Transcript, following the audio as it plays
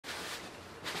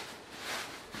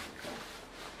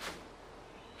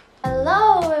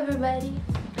everybody!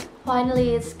 Finally,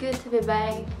 it's good to be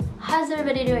back. How's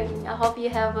everybody doing? I hope you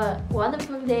have a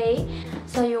wonderful day.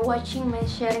 So you're watching my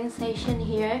sharing session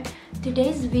here.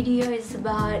 Today's video is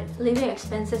about living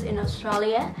expenses in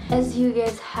Australia, as you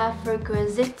guys have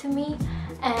requested to me,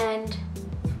 and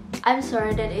I'm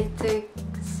sorry that it took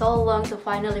so long to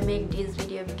finally make this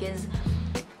video because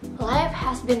life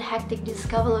has been hectic these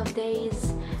couple of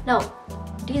days. No,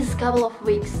 these couple of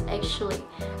weeks actually,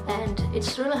 and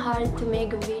it's really hard to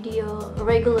make a video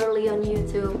regularly on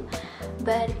YouTube.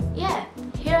 But yeah,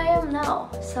 here I am now,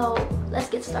 so let's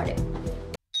get started.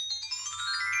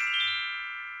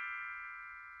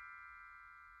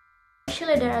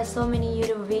 Actually, there are so many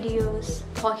YouTube videos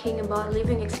talking about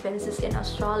living expenses in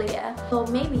Australia, so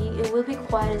maybe it will be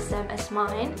quite the same as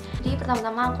mine. Jadi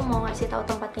pertama-tama aku mau ngasih tahu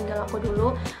tempat tinggal aku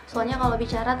dulu. Soalnya kalau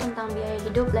bicara tentang biaya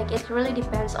hidup, like it really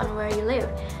depends on where you live,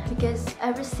 because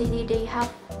every city they have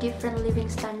different living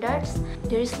standards.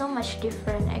 There is not much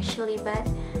different actually, but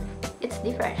it's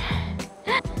different.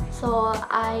 So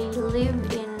I live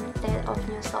in state of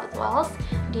New South Wales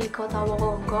di kota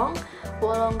Wollongong.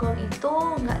 Wollongong itu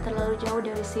nggak terlalu jauh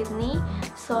dari Sydney.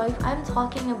 So if I'm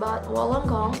talking about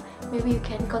Wollongong, maybe you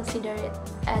can consider it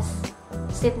as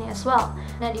Sydney as well.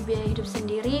 Nah, di biaya hidup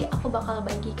sendiri aku bakal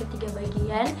bagi ke 3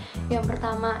 bagian. Yang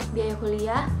pertama biaya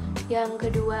kuliah, yang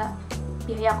kedua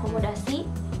biaya akomodasi,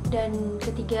 dan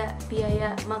ketiga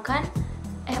biaya makan.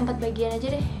 4 bagian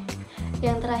aja deh.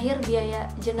 Yang terakhir biaya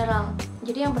general.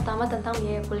 Jadi yang pertama tentang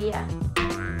biaya kuliah.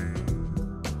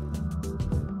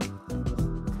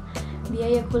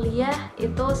 Biaya kuliah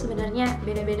itu sebenarnya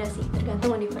beda-beda sih,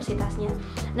 tergantung universitasnya.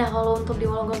 Nah, kalau untuk di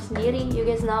Wollongong sendiri, you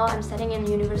guys know I'm studying in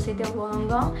University of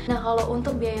Wollongong. Nah, kalau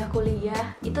untuk biaya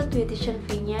kuliah, itu tuition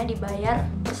fee-nya dibayar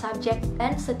per subjek,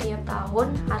 dan setiap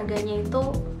tahun harganya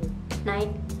itu naik,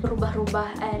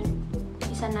 berubah-ubah, and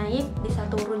bisa naik, bisa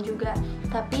turun juga.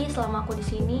 Tapi selama aku di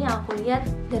sini, aku lihat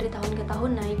dari tahun ke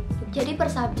tahun naik. Jadi per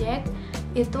subjek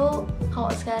itu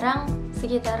kalau sekarang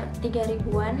sekitar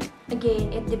 3.000-an.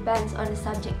 Again, it depends on the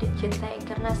subject that you take,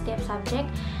 karena setiap subjek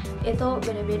itu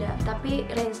beda-beda. Tapi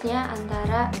range-nya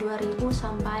antara 2.000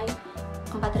 sampai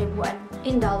 4.000-an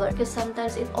in dollar. Because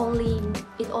sometimes it only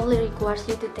requires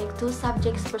you to take 2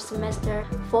 subjects per semester,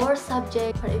 4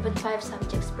 subjects, or even 5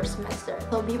 subjects per semester.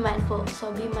 So be mindful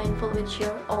with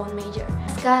your own major.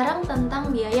 Sekarang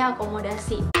tentang biaya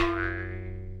akomodasi.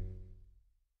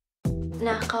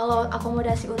 Nah, kalau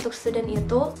akomodasi untuk student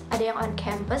itu ada yang on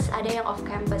campus, ada yang off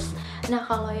campus. Nah,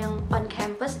 kalau yang on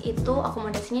campus itu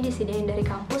akomodasinya disediain dari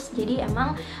kampus. Jadi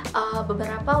emang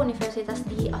beberapa universitas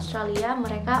di Australia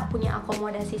mereka punya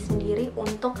akomodasi sendiri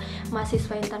untuk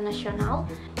mahasiswa internasional,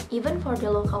 even for the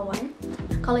local one.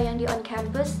 Kalau yang di on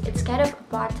campus, it's kind of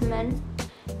apartment.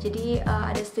 Jadi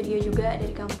ada studio juga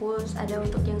dari kampus, ada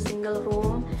untuk yang single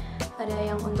room, ada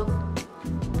yang untuk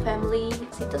family.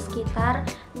 Itu sekitar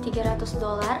 $300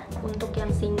 untuk yang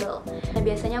single. Nah,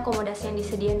 biasanya akomodasi yang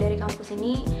disediakan dari kampus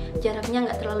ini jaraknya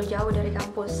nggak terlalu jauh dari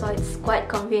kampus, so it's quite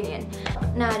convenient.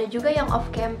 Nah, ada juga yang off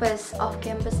campus. Off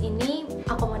campus ini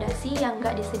akomodasi yang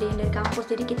nggak disediakan dari kampus,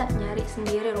 jadi kita nyari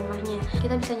sendiri rumahnya.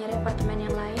 Kita bisa nyari apartemen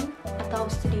yang lain atau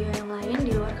studio yang lain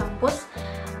di luar kampus.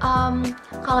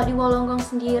 Kalau di Wollongong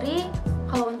sendiri,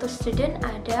 kalau untuk student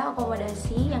ada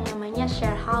akomodasi yang namanya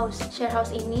share house. Share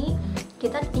house ini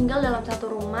kita tinggal dalam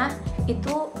satu rumah,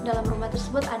 itu dalam rumah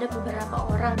tersebut ada beberapa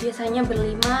orang, biasanya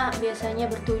berlima, biasanya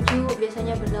bertujuh,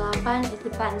 biasanya berdelapan, it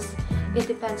depends.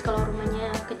 Kalau rumahnya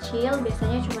kecil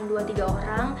biasanya cuma 2-3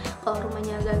 orang. Kalau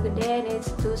rumahnya agak gede, it's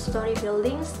 2-story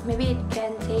buildings, maybe it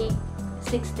can take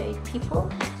 6 to 8 people.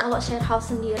 Kalau share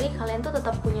house sendiri, kalian tuh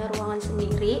tetap punya ruangan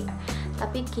sendiri,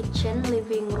 tapi kitchen,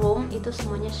 living room itu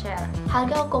semuanya share.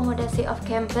 Harga akomodasi off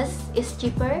campus is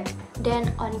cheaper than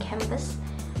on campus.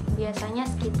 Biasanya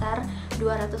sekitar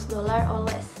 $200 or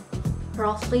less.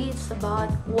 Roughly it's about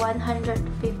 150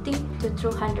 to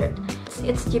 200.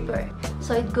 It's cheaper.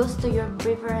 So it goes to your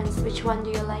preference, which one do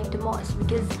you like the most,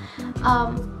 because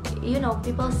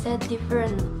people set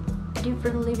different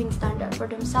living standard for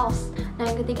themselves.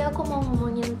 Nah, yang ketiga aku mau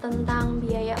ngomongin tentang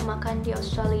biaya makan di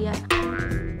Australia.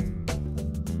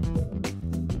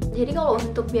 Jadi kalau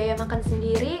untuk biaya makan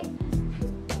sendiri,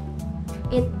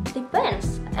 it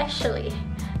depends actually.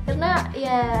 Karena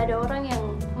ya ada orang yang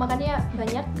makannya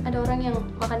banyak, ada orang yang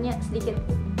makannya sedikit.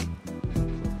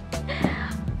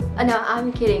 No, I'm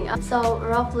kidding. So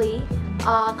roughly,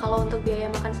 kalau untuk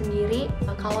biaya makan sendiri,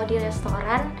 kalau di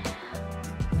restoran,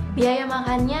 biaya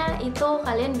makannya itu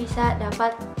kalian bisa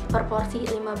dapat per porsi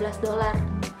 $15, 12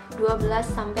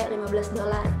 sampai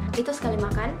 $15. Itu sekali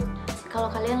makan. Kalau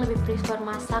kalian lebih prefer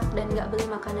masak dan nggak beli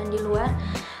makanan di luar,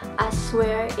 I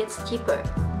swear it's cheaper.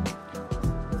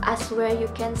 I swear you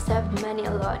can save money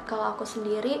a lot. Kalau aku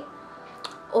sendiri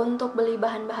untuk beli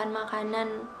bahan-bahan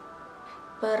makanan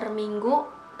per minggu,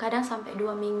 kadang sampai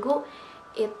 2 minggu,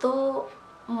 itu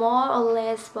more or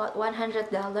less about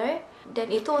 $100. Dan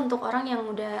itu untuk orang yang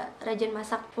udah rajin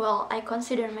masak. Well, I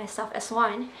consider myself as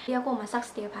one. Jadi aku masak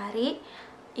setiap hari.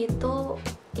 Itu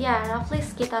ya roughly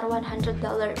sekitar $100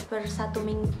 per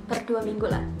 2 minggu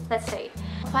lah, let's say.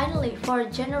 Finally, for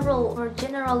general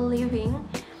living,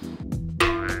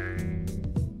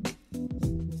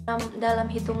 dalam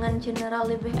hitungan general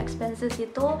living expenses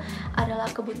itu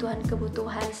adalah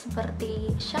kebutuhan-kebutuhan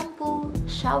seperti shampoo,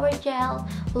 shower gel,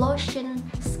 lotion,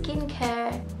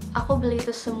 skincare. Aku beli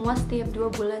itu semua setiap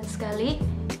 2 bulan sekali.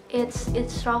 It's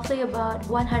roughly about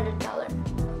 $100.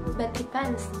 But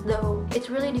depends though,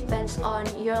 it really depends on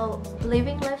your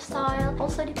living lifestyle.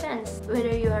 Also depends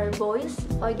whether you are boys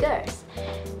or girls,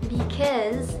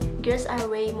 because girls are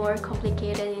way more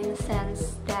complicated in the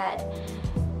sense that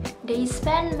they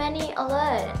spend money a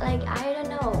lot. Like, I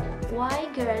don't know why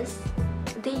girls,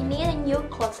 they need a new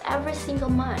clothes every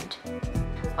single month,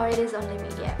 or it is only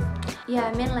me. Yeah,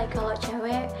 I mean like kalau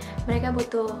cewek, mereka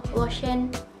butuh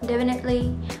lotion,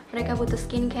 definitely. Mereka butuh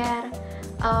skincare.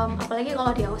 Apalagi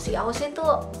kalau di Aussie itu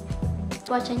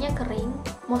cuacanya kering,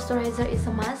 moisturizer is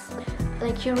a must.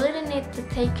 Like, you really need to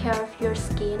take care of your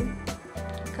skin,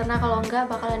 karena kalau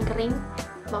enggak bakalan kering,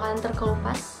 bakalan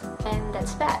terkelupas, and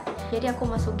that's bad. Jadi aku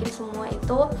masukin semua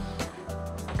itu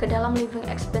ke dalam living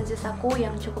expenses aku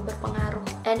yang cukup berpengaruh.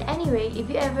 And anyway, if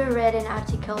you ever read an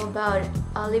article about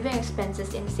living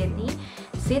expenses in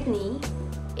Sydney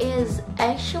is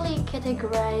actually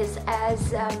categorized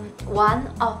as one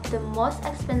of the most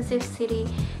expensive city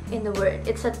in the world.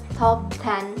 It's a top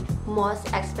 10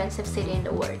 most expensive city in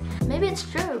the world. Maybe it's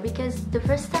true, because the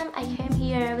first time I came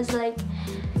here I was like,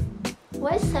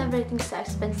 why is everything so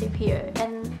expensive here?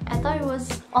 And I thought it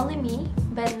was only me,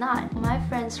 but not. My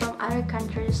friends from other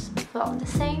countries felt the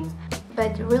same.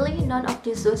 But really, none of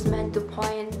this was meant to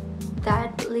point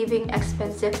that living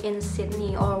expensive in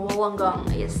Sydney or Wollongong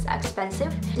is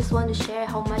expensive. Just want to share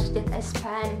how much that I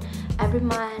spend every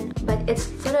month. But it's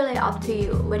totally up to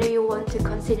you whether you want to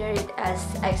consider it as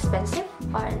expensive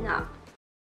or not.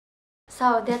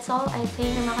 So that's all I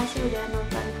think. Terima kasih udah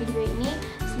nonton video ini.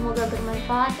 Semoga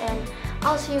bermanfaat, and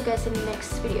I'll see you guys in the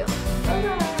next video.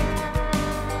 Bye bye.